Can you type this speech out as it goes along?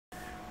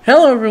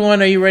Hello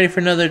everyone, are you ready for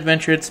another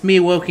adventure? It's me,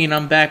 Wokey, and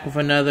I'm back with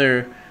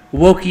another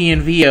Wokey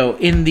and Vio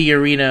in the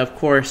arena, of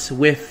course,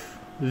 with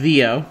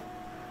Vio.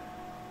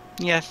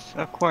 Yes,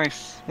 of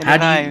course.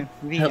 How do you...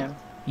 Vio.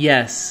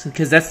 Yes,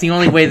 because that's the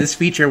only way this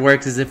feature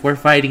works is if we're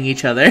fighting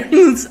each other.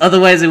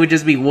 Otherwise it would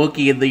just be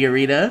Wokey in the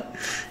arena,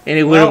 and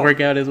it wouldn't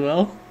work out as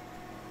well.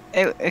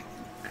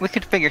 We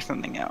could figure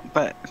something out,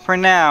 but for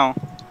now...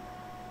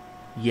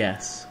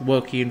 Yes,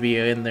 Wokey and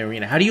Vio in the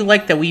arena. How do you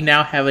like that we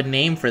now have a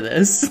name for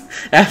this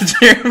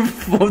after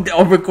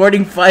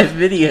recording 5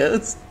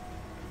 videos?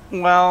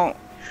 Well,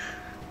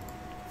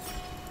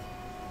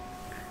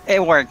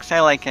 it works. I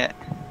like it.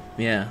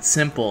 Yeah,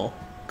 simple,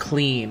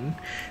 clean.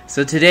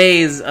 So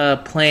today's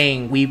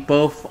playing, we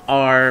both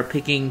are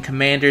picking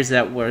commanders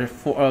that were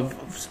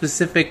of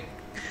specific...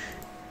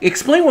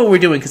 Explain what we're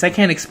doing, because I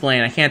can't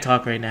explain. I can't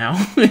talk right now.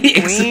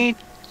 We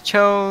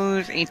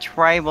chose a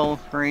tribal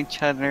for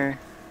each other.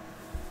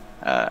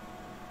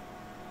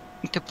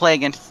 To play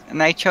against,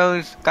 and I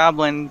chose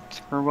Goblins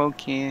for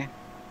Wokey.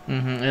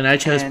 And I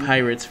chose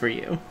Pirates for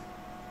you.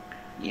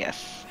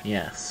 Yes.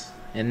 Yes.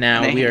 And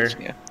now we're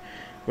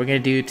gonna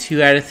do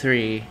 2 out of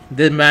 3.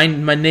 The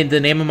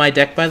name of my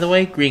deck, by the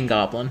way, Green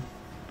Goblin.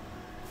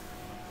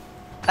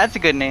 That's a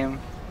good name.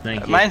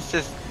 Thank you. Mine's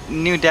just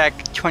New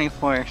Deck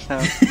 24,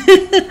 so...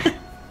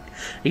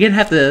 You're gonna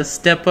have to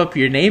step up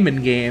your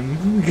naming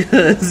game,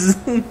 because...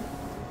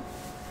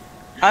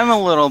 I'm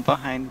a little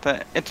behind,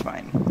 but it's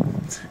fine.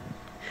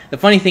 The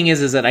funny thing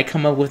is that I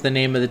come up with the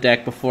name of the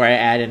deck before I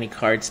add any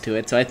cards to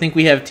it, so I think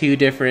we have 2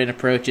 different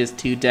approaches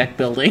to deck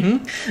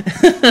building.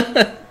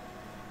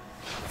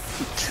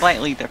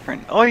 Slightly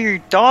different. Oh, your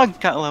dog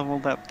got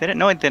leveled up. Did it?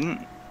 No, it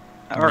didn't.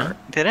 Or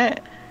did it?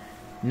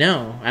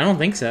 No, I don't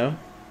think so.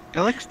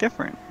 It looks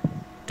different. It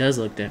does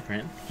look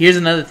different. Here's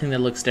another thing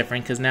that looks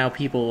different, because now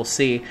people will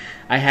see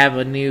I have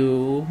a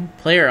new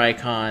player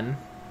icon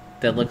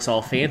that looks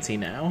all fancy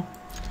now.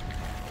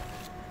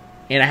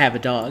 And I have a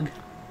dog.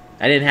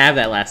 I didn't have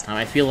that last time.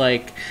 I feel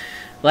like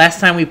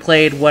last time we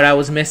played, what I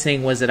was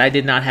missing was that I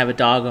did not have a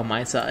dog on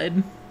my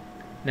side.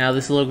 Now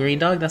this little green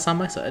dog, that's on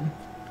my side.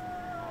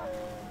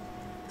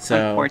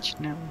 So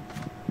unfortunately,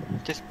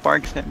 just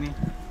barks at me.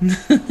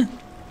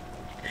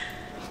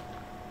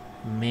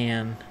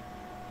 Man.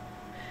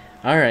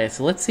 Alright,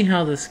 so let's see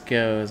how this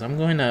goes. I'm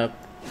going to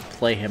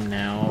play him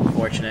now,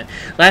 unfortunate.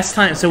 Last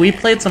time, so we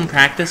played some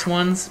practice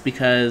ones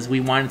because we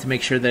wanted to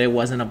make sure that it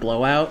wasn't a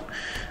blowout.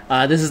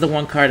 This is the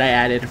one card I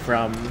added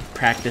from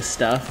practice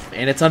stuff,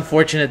 and it's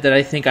unfortunate that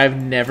I think I've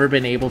never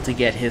been able to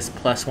get his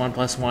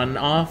 +1/+1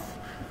 off,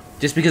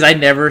 just because I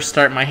never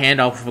start my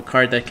hand off with a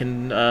card that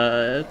can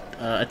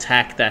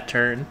attack that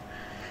turn.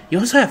 You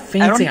also have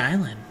Fancy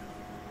Island.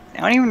 I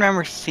don't even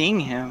remember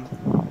seeing him.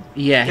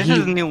 Yeah, this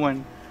is a new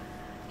one.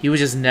 He was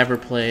just never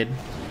played.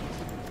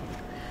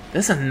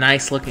 This is a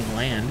nice looking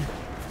land.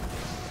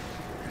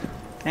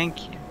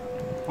 Thank you.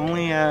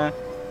 Only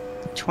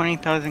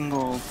 20,000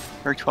 gold.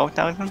 Or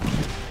 12,000?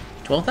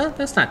 12,000?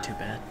 That's not too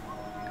bad.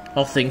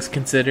 All things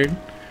considered.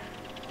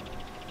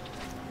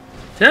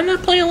 Did I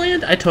not play a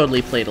land? I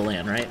totally played a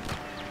land, right?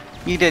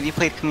 You did. You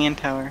played Command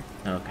Tower.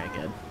 Okay,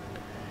 good.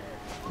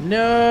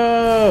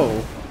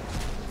 No!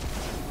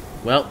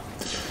 Well,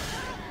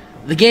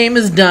 the game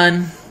is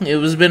done. It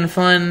was been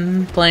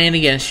fun playing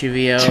against you,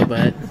 Vio,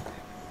 but...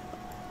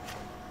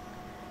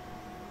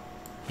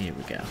 Here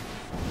we go.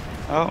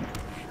 Oh.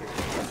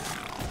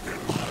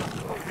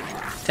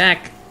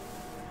 Attack!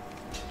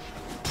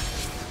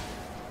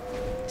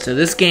 So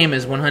this game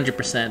is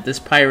 100%. This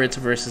Pirates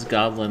versus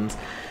Goblins.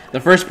 The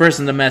first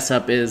person to mess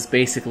up is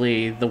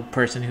basically the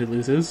person who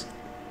loses.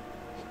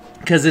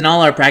 Because in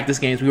all our practice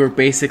games, we were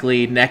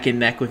basically neck and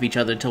neck with each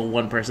other until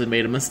one person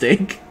made a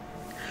mistake.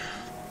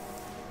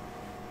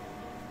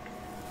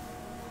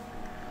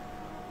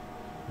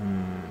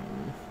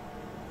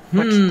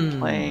 What's the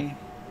play?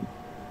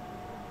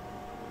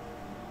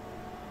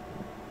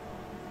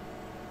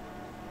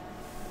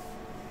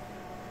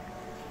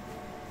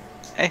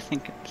 I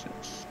think it's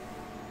this.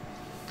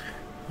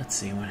 Let's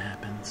see what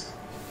happens.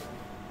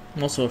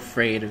 I'm also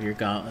afraid of your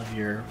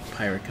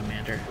pirate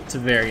commander. It's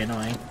very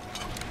annoying.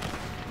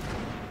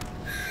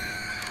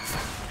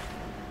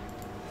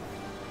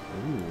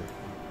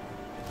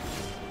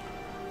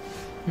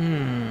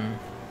 Ooh.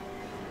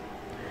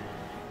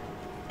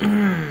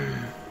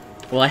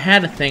 Well, I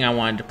had a thing I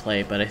wanted to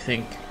play, but I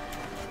think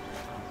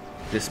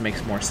this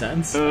makes more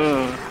sense.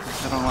 Ugh,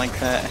 I don't like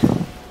that.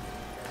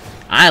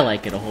 I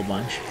like it a whole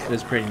bunch. It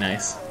was pretty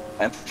nice.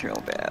 That's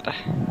real bad.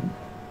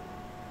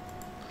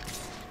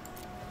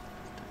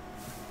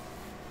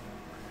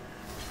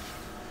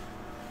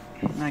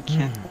 I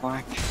can't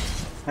block.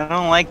 I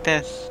don't like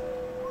this.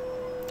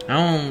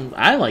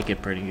 I like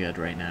it pretty good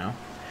right now.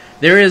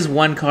 There is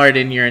one card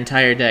in your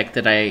entire deck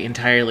that I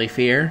entirely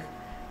fear,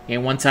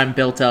 and once I'm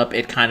built up,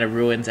 it kind of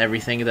ruins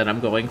everything that I'm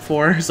going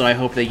for, so I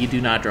hope that you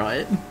do not draw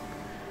it.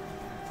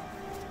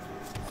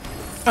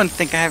 I don't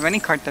think I have any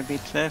card that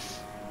beats this.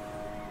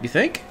 You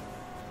think?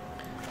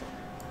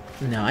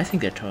 No, I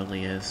think there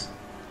totally is.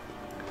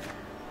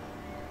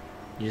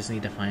 You just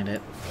need to find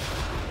it.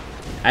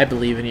 I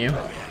believe in you.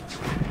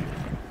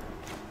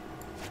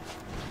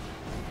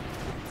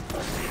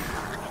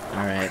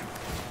 Alright.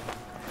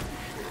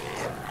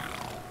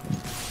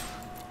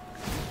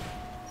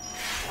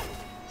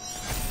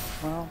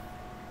 Well,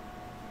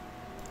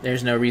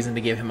 there's no reason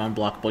to give him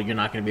unblockable. You're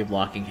not going to be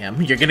blocking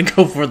him. You're going to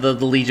go for the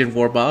Legion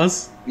War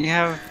Boss.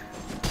 you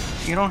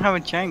don't have a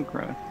giant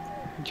growth.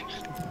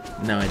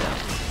 No, I don't.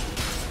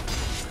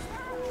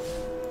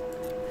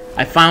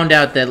 I found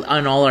out that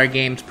on all our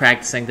games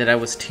practicing that I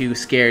was too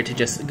scared to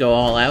just go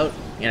all out,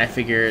 and I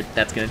figured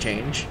that's going to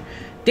change.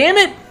 Damn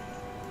it!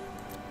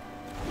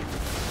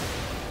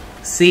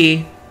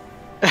 See?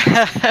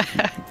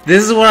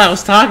 This is what I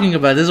was talking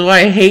about. This is why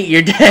I hate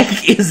your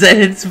deck, is that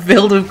it's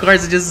filled with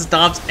cards that just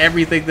stops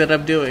everything that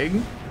I'm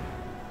doing.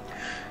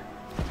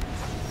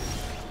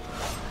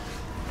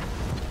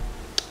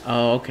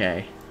 Oh,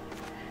 okay.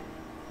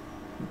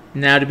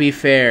 Now, to be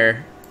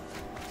fair,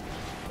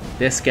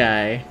 this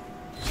guy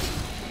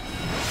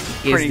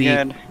is Pretty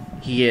good.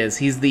 He is.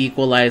 He's the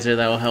equalizer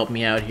that will help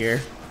me out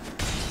here.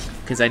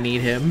 Because I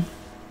need him.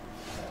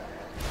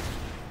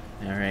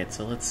 Alright,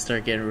 so let's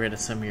start getting rid of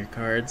some of your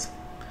cards.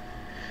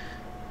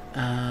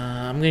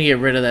 I'm gonna get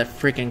rid of that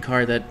freaking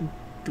card that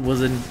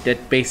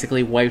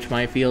basically wiped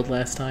my field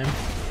last time.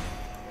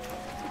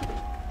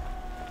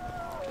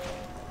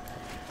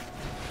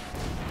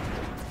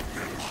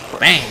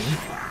 Bang!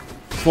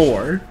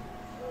 4.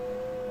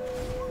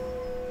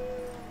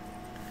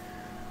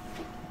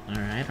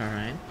 Alright,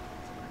 alright.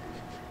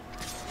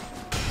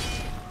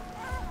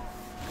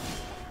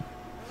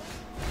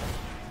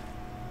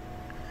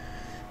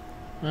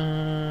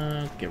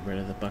 Get rid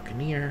of the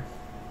Buccaneer.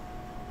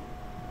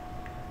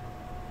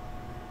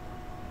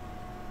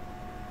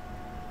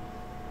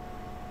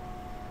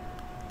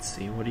 Let's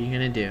see, what are you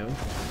gonna do?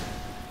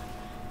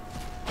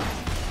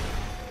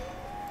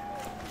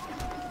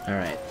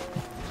 Alright.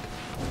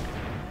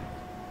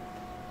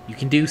 You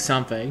can do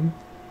something.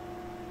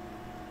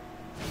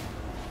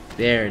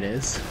 There it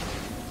is.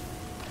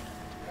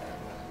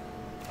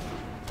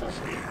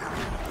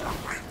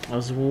 I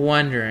was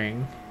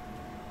wondering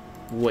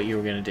what you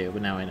were gonna do,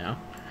 but now I know.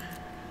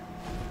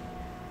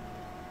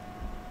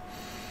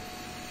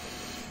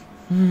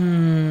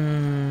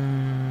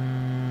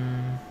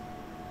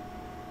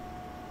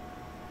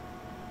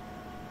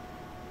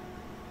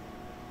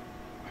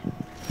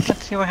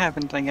 Let's see what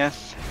happens, I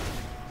guess.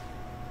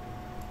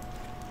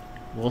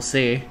 We'll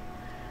see.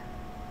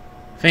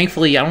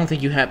 Thankfully, I don't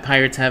think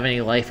pirates have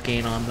any life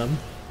gain on them.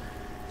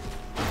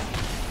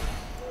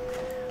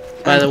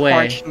 By the way,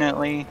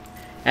 unfortunately,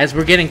 as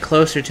we're getting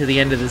closer to the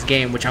end of this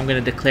game, which I'm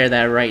going to declare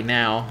that right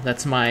now,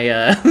 that's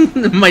my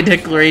my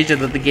declaration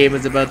that the game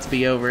is about to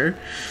be over.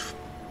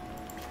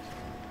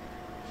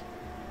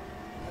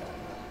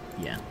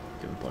 Yeah,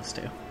 doing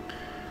 +2.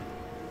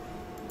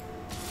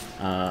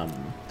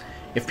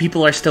 If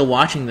people are still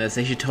watching this,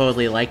 they should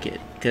totally like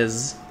it,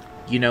 because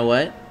you know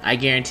what? I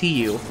guarantee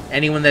you,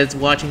 anyone that's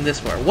watching this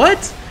far,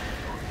 what?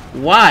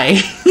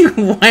 Why?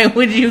 Why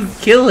would you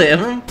kill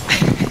him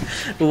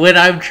when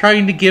I'm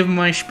trying to give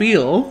my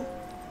spiel?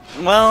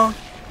 well,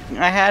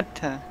 I had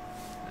to.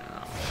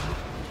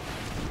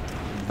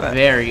 But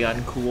Very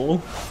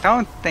uncool. I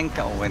don't think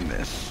I'll win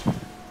this.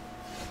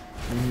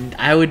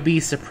 I would be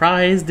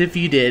surprised if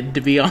you did,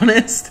 to be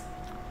honest.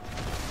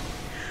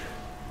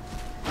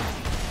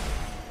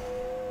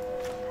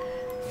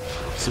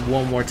 Just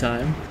one more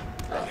time.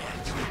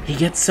 He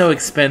gets so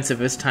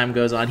expensive as time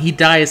goes on. He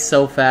dies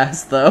so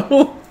fast,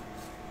 though.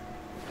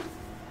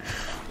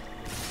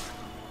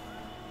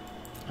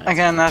 I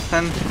got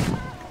nothing.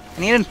 I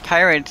needed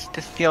pirates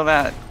to steal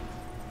that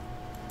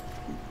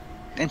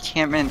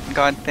enchantment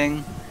god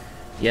thing.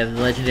 Yeah,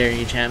 the legendary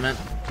enchantment.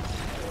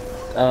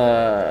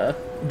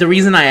 The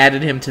reason I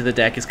added him to the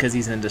deck is because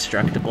he's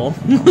indestructible.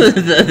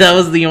 That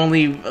was the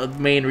only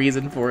main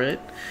reason for it.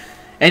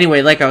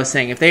 Anyway, like I was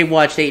saying, if they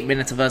watched 8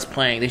 minutes of us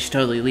playing, they should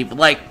totally leave a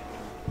like.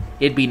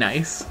 It'd be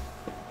nice.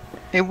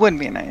 It would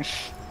be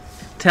nice.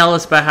 Tell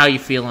us about how you're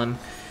feeling.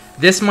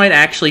 This might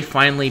actually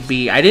finally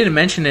be... I didn't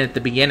mention it at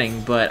the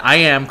beginning, but I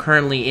am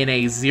currently in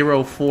a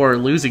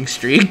 0-4 losing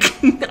streak.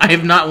 I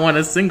have not won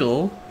a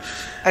single.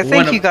 I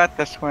think you got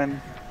this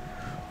one.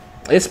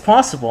 It's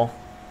possible.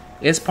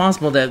 It's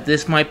possible that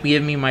this might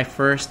give me my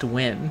first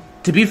win.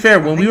 To be fair,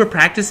 when we were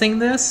practicing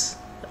this,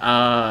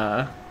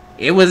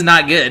 it was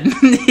not good.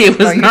 It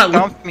was you not.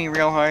 stomped me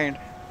real hard.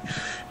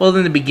 Well,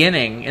 in the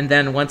beginning, and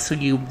then once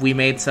you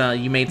made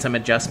some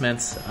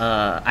adjustments,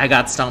 I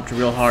got stomped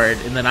real hard,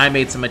 and then I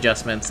made some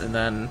adjustments, and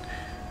then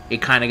it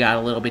kind of got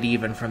a little bit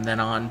even from then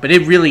on. But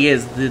it really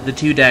is the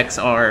two decks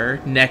are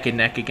neck and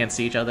neck against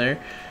each other.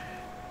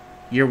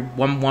 You're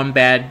one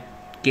bad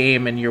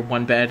game, and you're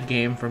one bad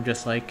game from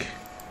just like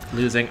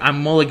losing.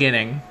 I'm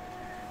mulliganing.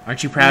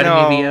 Aren't you proud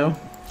of me,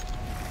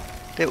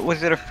 Vio?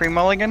 Was it a free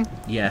mulligan?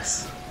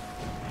 Yes.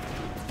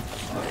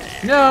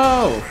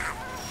 No!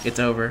 It's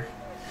over.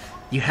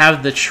 You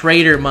have the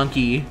traitor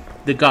monkey,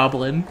 the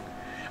goblin.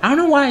 I don't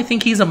know why I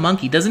think he's a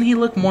monkey. Doesn't he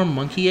look more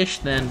monkey-ish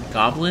than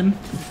goblin?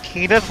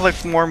 He does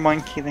look more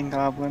monkey than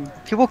goblin.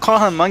 People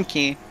call him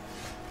monkey.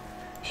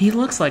 He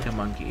looks like a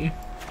monkey.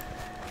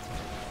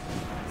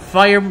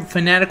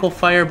 Fanatical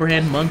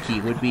Firebrand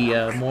Monkey would be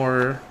a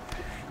more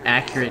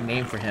accurate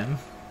name for him.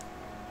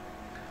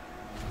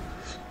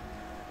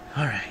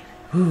 Alright.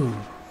 Whew.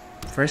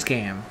 First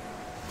game.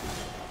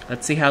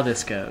 Let's see how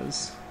this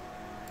goes.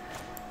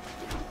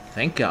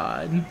 Thank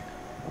God.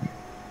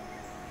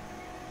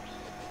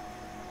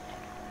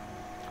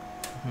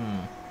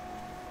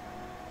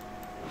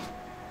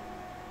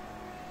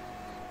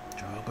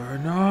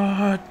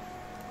 Juggernaut.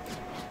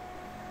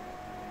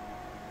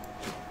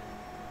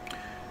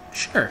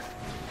 Sure.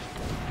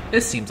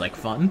 This seems like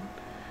fun.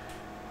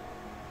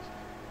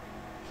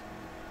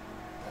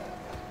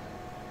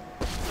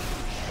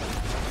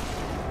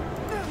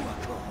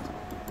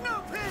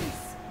 No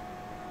peace.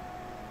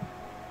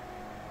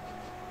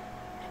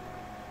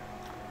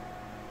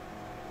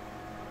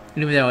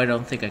 Even though I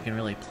don't think I can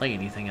really play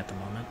anything at the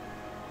moment.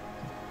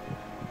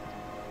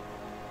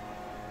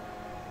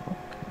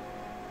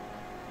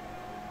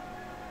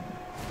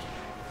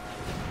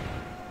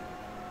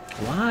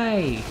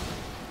 Why?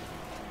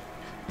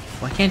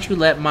 Why can't you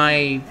let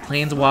my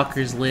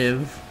planeswalkers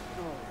live?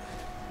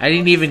 I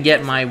didn't even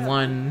get my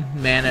 1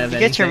 mana of You anything.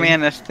 get your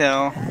mana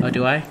still. Oh,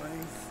 do I?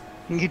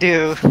 You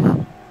do.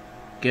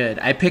 Good.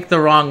 I picked the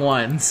wrong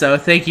one, so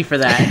thank you for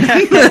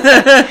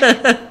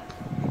that.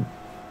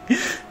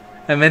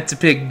 I meant to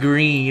pick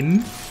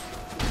green.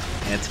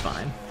 It's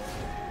fine.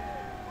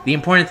 The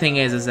important thing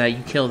is that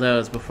you kill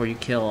those before you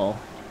kill...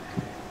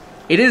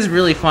 It is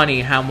really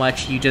funny how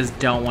much you just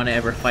don't want to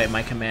ever fight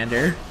my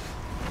commander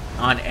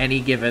on any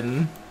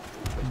given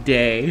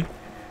day.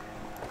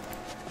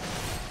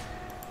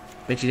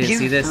 Bet you didn't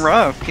see this? He's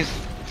rough.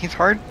 He's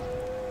hard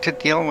to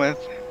deal with.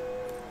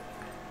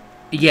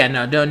 Yeah,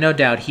 no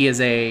doubt. He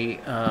is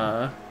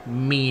a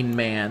mean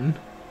man.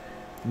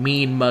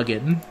 Mean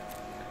muggin.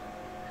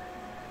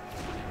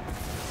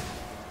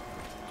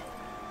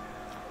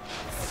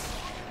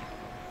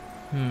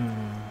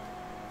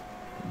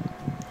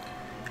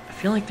 I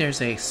feel like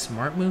there's a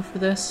smart move for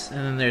this, and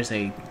then there's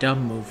a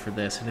dumb move for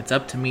this, and it's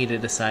up to me to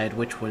decide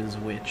which one is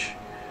which.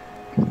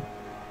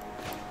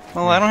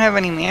 Well, I don't have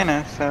any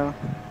mana, so...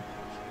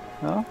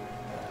 Well...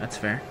 That's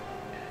fair.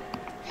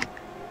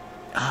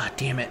 Ah,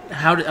 damn it.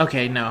 How did...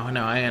 Okay, no,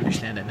 I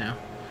understand it now.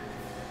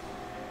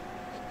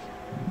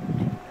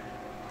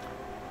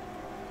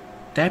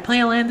 Did I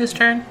play a land this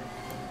turn?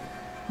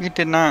 You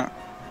did not.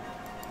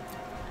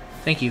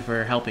 Thank you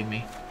for helping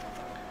me.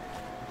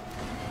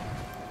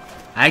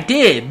 I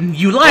did!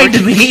 You lied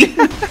to me!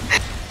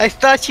 I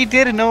thought you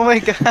did, and oh my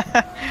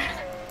god.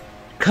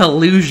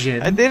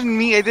 Collusion. I didn't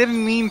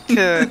mean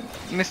to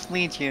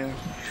mislead you.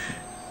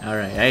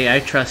 Alright, I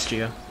trust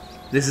you.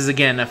 This is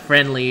again a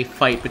friendly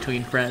fight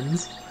between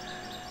friends.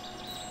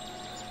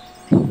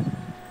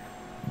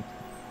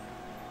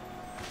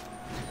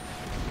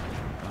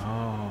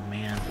 Oh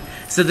man.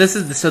 So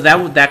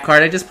that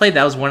card I just played,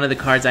 that was one of the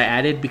cards I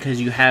added because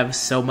you have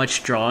so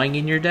much drawing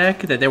in your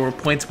deck that there were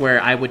points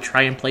where I would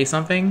try and play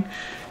something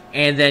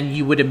and then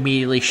you would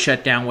immediately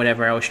shut down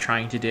whatever I was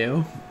trying to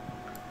do.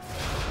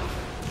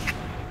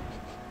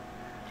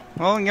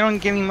 Well, you don't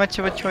give me much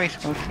of a choice,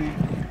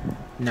 Wokey.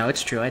 No,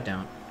 it's true, I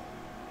don't.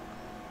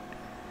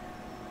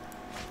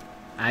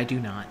 I do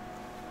not.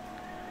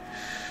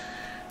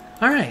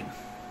 Alright.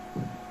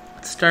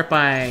 Let's start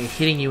by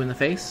hitting you in the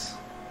face.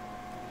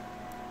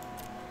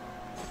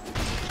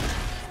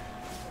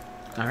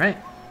 Alright.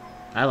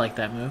 I like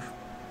that move.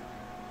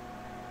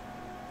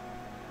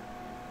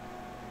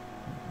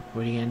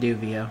 What are you gonna do,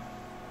 Vio?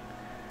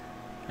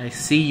 I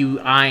see you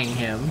eyeing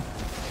him.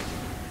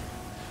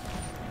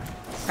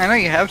 I know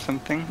you have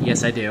something.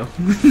 Yes, I do.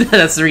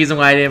 That's the reason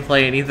why I didn't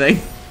play anything.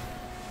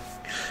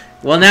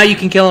 Well, now you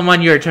can kill him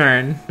on your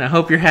turn. I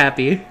hope you're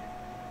happy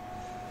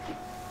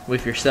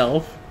with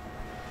yourself.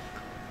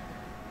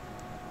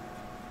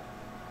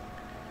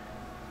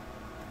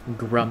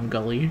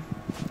 Grumgully.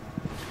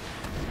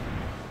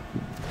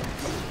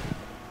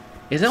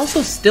 It's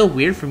also still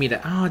weird for me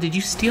to... Oh, did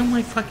you steal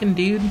my fucking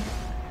dude?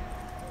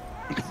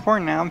 For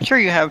now, I'm sure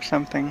you have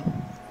something.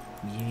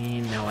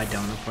 Yeah, no, I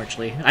don't,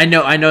 unfortunately. I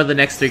know the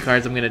next 3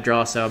 cards I'm gonna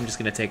draw, so I'm just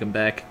gonna take them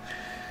back.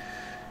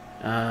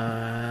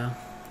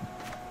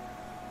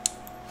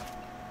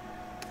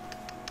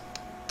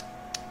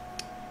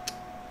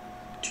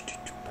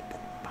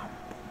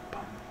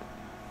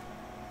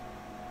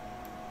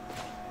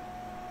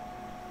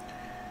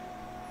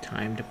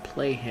 Time to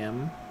play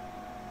him.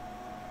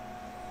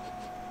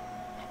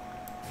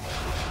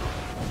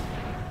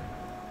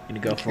 Gonna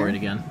go for it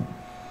again.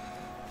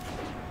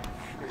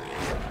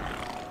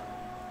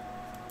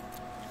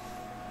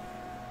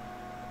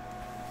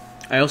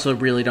 I also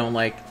really don't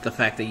like the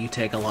fact that you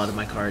take a lot of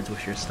my cards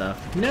with your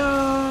stuff.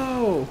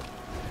 No!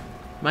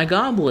 My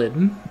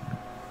goblin.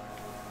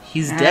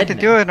 He's dead I had to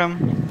now. do it,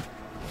 him.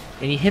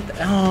 And you hit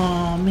the...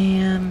 Oh,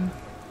 man.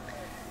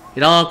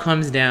 It all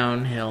comes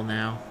downhill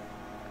now.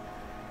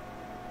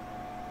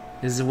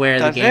 This is where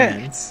the game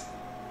ends.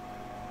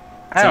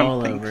 I don't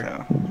all think over.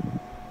 so.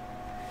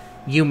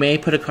 You may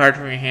put a card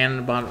from your hand in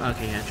the bottom...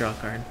 Okay, yeah, draw a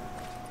card.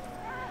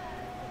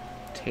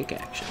 Take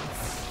action.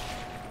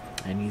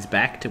 And he's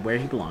back to where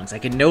he belongs. I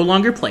can no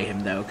longer play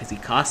him, though, because he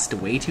costs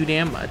way too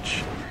damn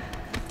much.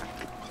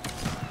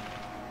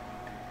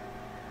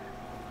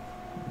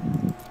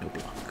 No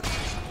block.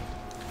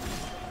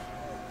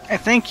 I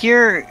think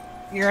you're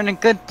in a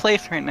good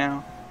place right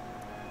now.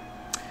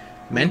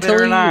 Mentally?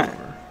 Or not.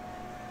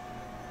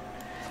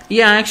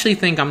 Yeah, I actually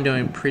think I'm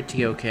doing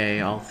pretty okay,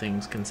 all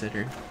things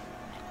considered.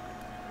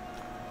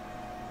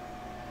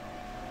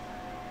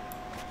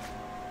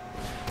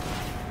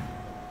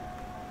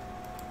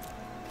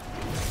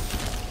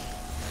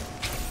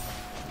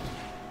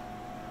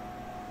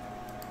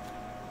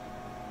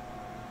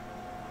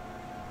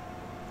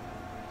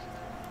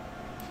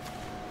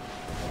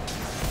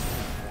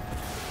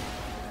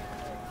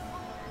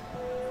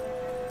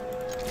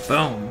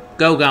 Boom.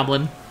 Go,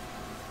 Goblin.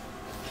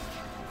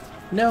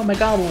 No, my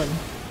Goblin.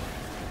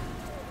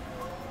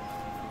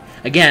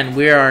 Again,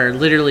 we are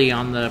literally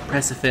on the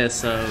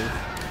precipice of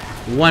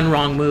one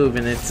wrong move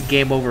and it's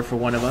game over for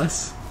one of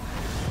us.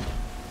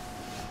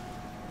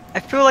 I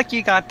feel like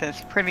you got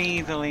this pretty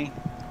easily.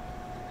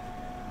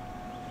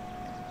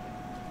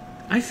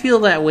 I feel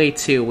that way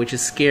too, which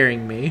is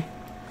scaring me.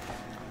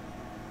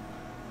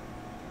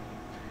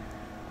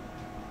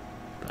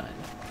 But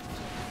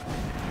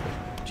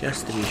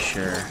just to be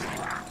sure.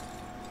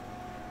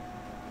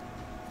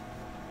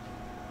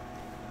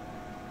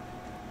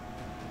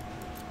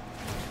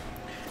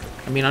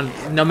 I mean,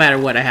 no matter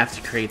what, I have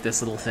to create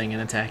this little thing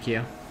and attack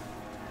you.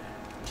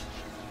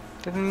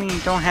 Doesn't mean you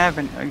don't have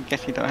any. I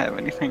guess you don't have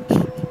anything.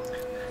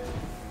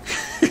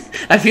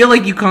 I feel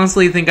like you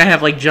constantly think I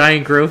have like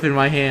giant growth in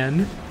my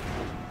hand.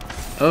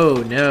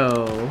 Oh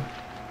no.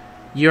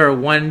 You're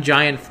one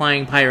giant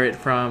flying pirate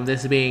from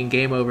this being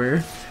game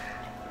over.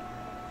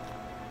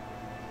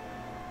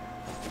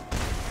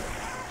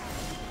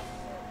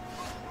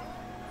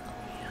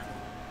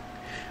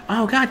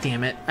 Oh god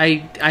damn it.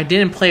 I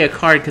didn't play a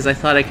card because I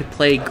thought I could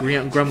play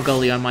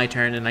Grumgully on my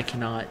turn and I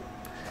cannot.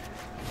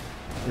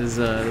 This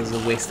is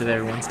a waste of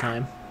everyone's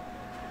time.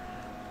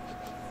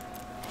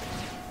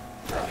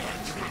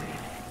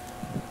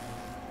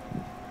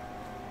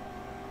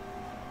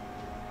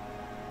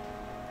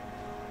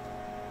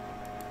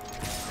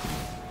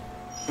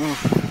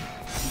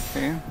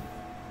 Okay.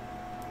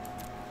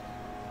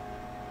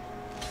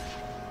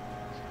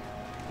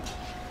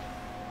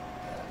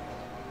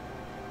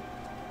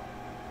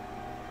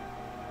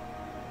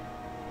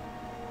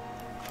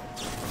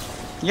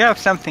 You have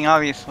something,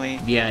 obviously.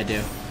 Yeah, I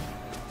do.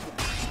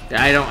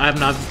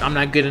 I'm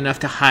not good enough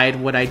to hide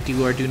what I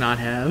do or do not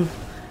have.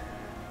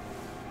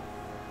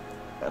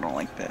 I don't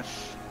like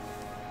this.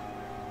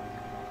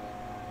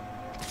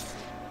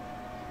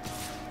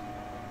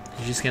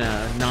 You're just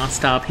gonna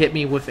non-stop hit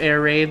me with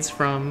air raids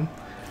from...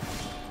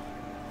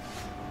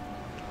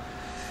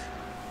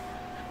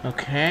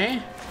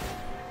 Okay.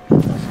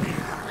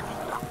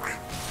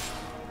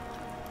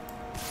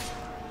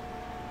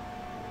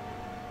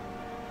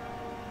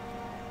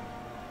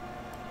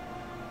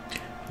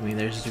 I mean,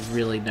 there's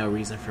really no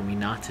reason for me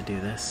not to do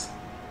this.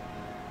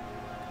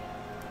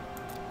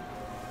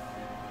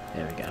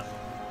 There we go.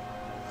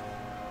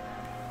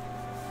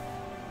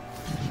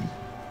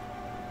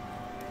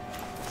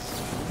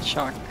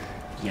 Shock.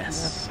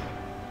 Yes.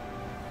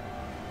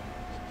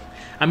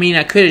 I mean,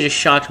 I could have just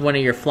shocked one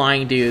of your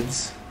flying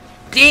dudes.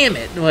 Damn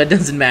it! Well, it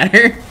doesn't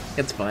matter.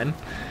 It's fine.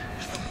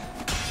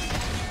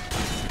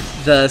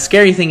 The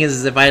scary thing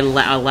is if I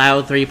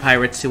allow 3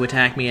 pirates to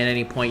attack me at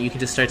any point, you can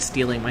just start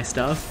stealing my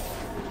stuff.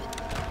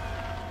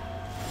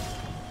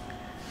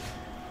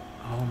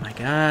 Oh my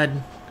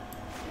god.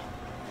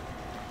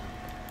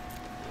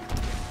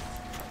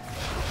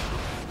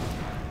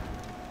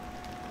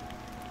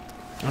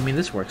 I mean,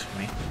 this works for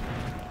me.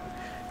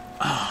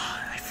 Oh,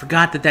 I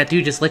forgot that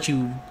dude just let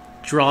you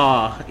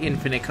draw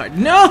infinite cards.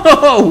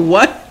 No!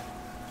 What?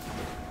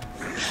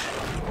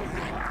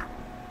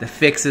 The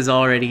fix is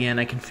already in,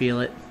 I can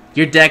feel it.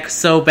 Your deck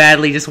so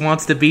badly just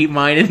wants to beat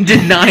mine and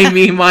deny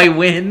me my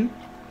win.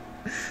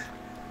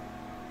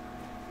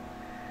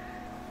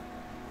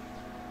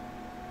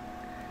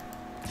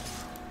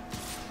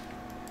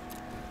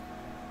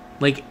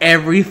 Like,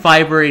 every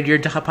fiber in your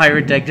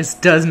pirate deck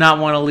just does not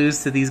want to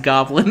lose to these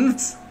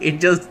goblins. It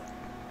just...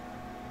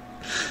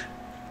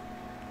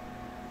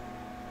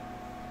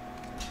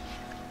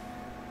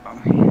 Oh,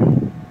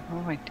 man.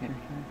 What do I do here?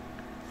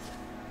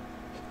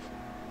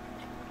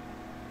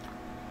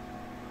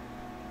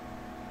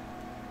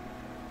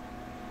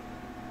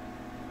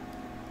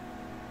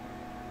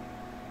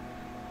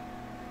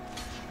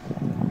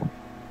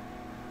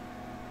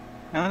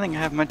 I don't think I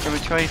have much of a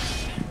choice.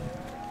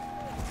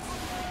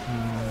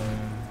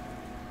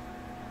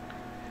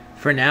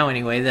 For now,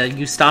 anyway,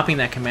 you stopping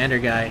that commander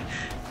guy.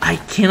 I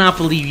cannot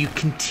believe you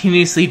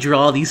continuously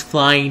draw these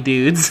flying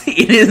dudes.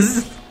 It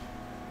is...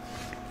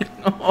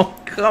 Oh,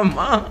 come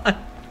on.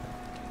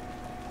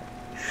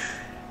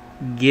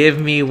 Give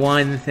me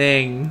one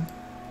thing.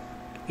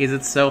 Is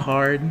it so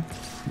hard?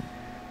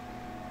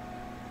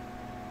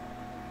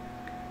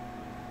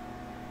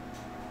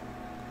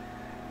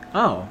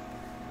 Oh.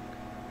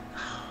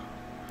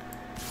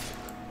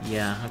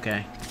 Yeah,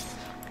 okay.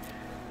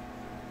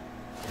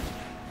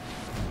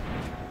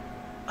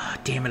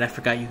 damn it, I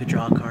forgot you could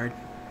draw a card.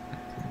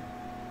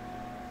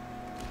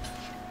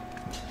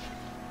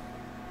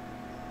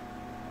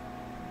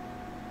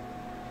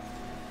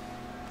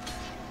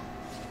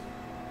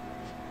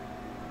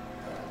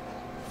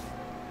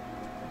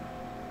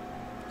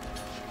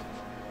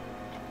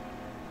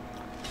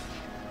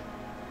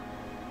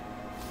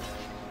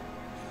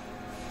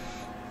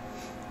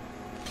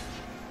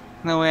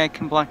 No way I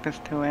can block this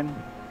to win.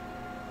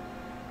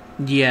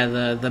 Yeah,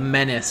 the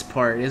menace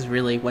part is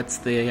really what's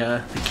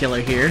the killer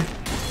here.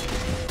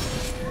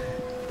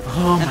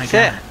 Oh my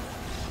god.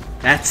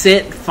 That's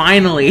it,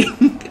 finally.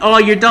 Oh,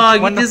 your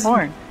dog. Won the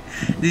horn.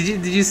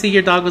 Did you see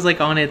your dog was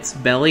like on its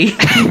belly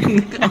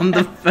on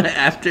the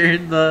after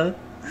the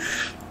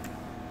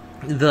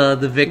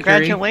victory?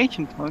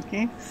 Congratulations,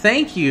 Wokey.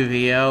 Thank you,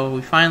 Vio.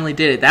 We finally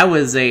did it. That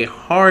was a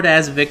hard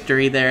ass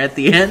victory there at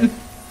the end.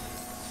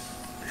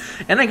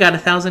 And I got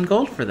 1,000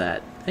 gold for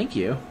that. Thank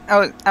you.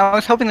 I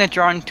was hoping to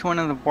draw into one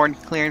of the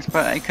board clears,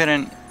 but I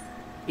couldn't.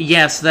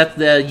 Yeah, so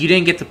you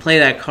didn't get to play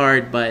that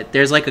card, but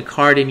there's like a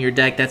card in your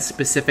deck that's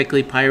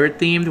specifically pirate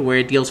themed, where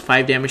it deals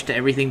 5 damage to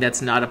everything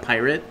that's not a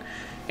pirate.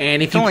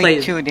 And if It's you only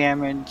play, 2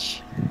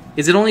 damage.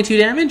 Is it only 2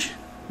 damage?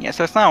 Yeah,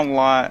 so it's not a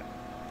lot.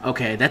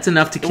 Okay, that's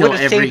enough to It kill would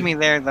have every. saved me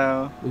there,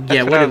 though. That's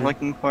Yeah, what I was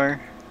looking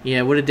for. Yeah,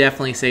 it would have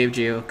definitely saved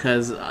you,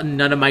 because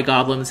none of my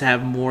goblins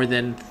have more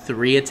than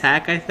 3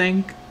 attack, I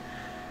think.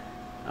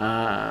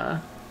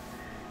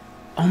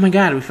 Oh my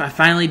god, I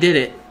finally did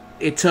it.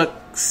 It took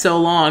so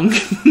long,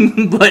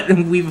 but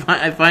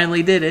I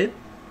finally did it.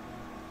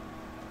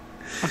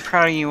 I'm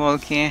proud of you,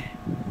 Wokey.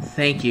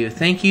 Thank you.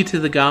 Thank you to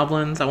the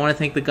goblins. I want to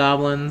thank the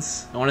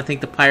goblins. I want to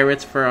thank the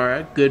pirates for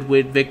our good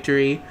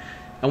victory.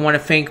 I want to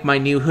thank my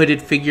new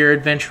hooded figure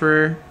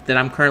adventurer that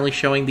I'm currently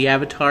showing the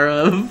avatar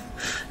of.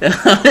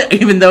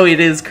 Even though it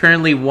is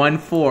currently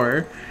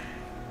 1-4.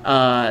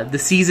 The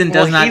season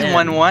does not end. He's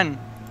 1-1.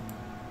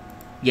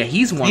 Yeah,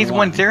 he's 1-1. He's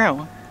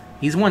 1-0.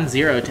 He's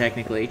 1-0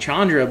 technically.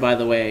 Chandra, by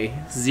the way,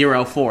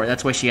 0-4.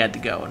 That's why she had to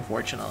go,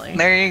 unfortunately.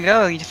 There you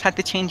go. You just had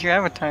to change your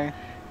avatar.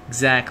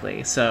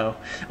 Exactly. So,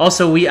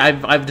 also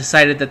I've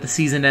decided that the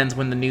season ends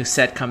when the new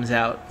set comes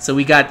out. So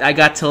I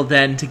got till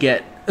then to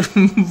get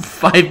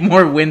 5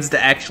 more wins to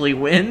actually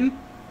win.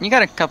 You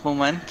got a couple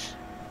months.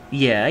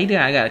 Yeah, I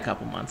got a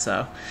couple months.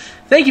 So,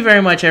 thank you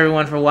very much,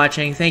 everyone, for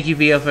watching. Thank you,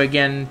 Vio, for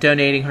again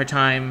donating her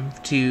time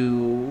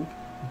to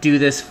do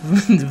this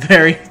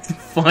very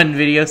fun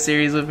video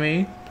series with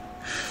me.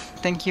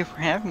 Thank you for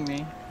having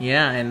me.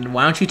 Yeah, and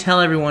why don't you tell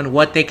everyone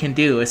what they can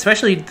do?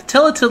 Especially,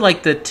 tell it to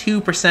like the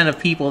 2% of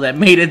people that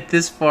made it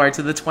this far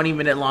to the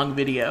 20-minute long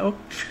video.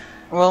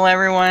 Well,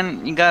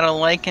 everyone, you gotta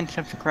like and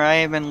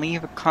subscribe and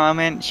leave a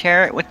comment.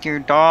 Share it with your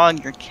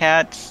dog, your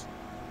cats,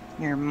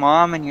 your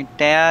mom and your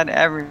dad,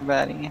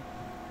 everybody.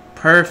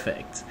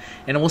 Perfect.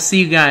 And we'll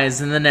see you guys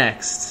in the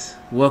next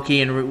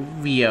Wokey and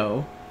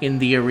Vio in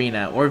the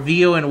arena. Or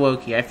Vio and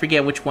Wokey. I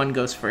forget which one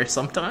goes first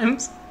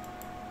sometimes.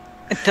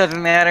 It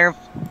doesn't matter.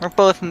 We're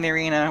both in the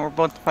arena. We're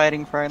both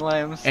fighting for our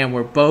lives. And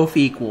we're both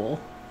equal.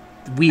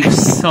 We've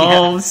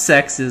solved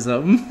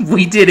sexism.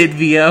 We did it,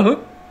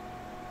 Vio.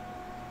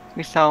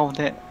 We solved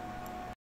it.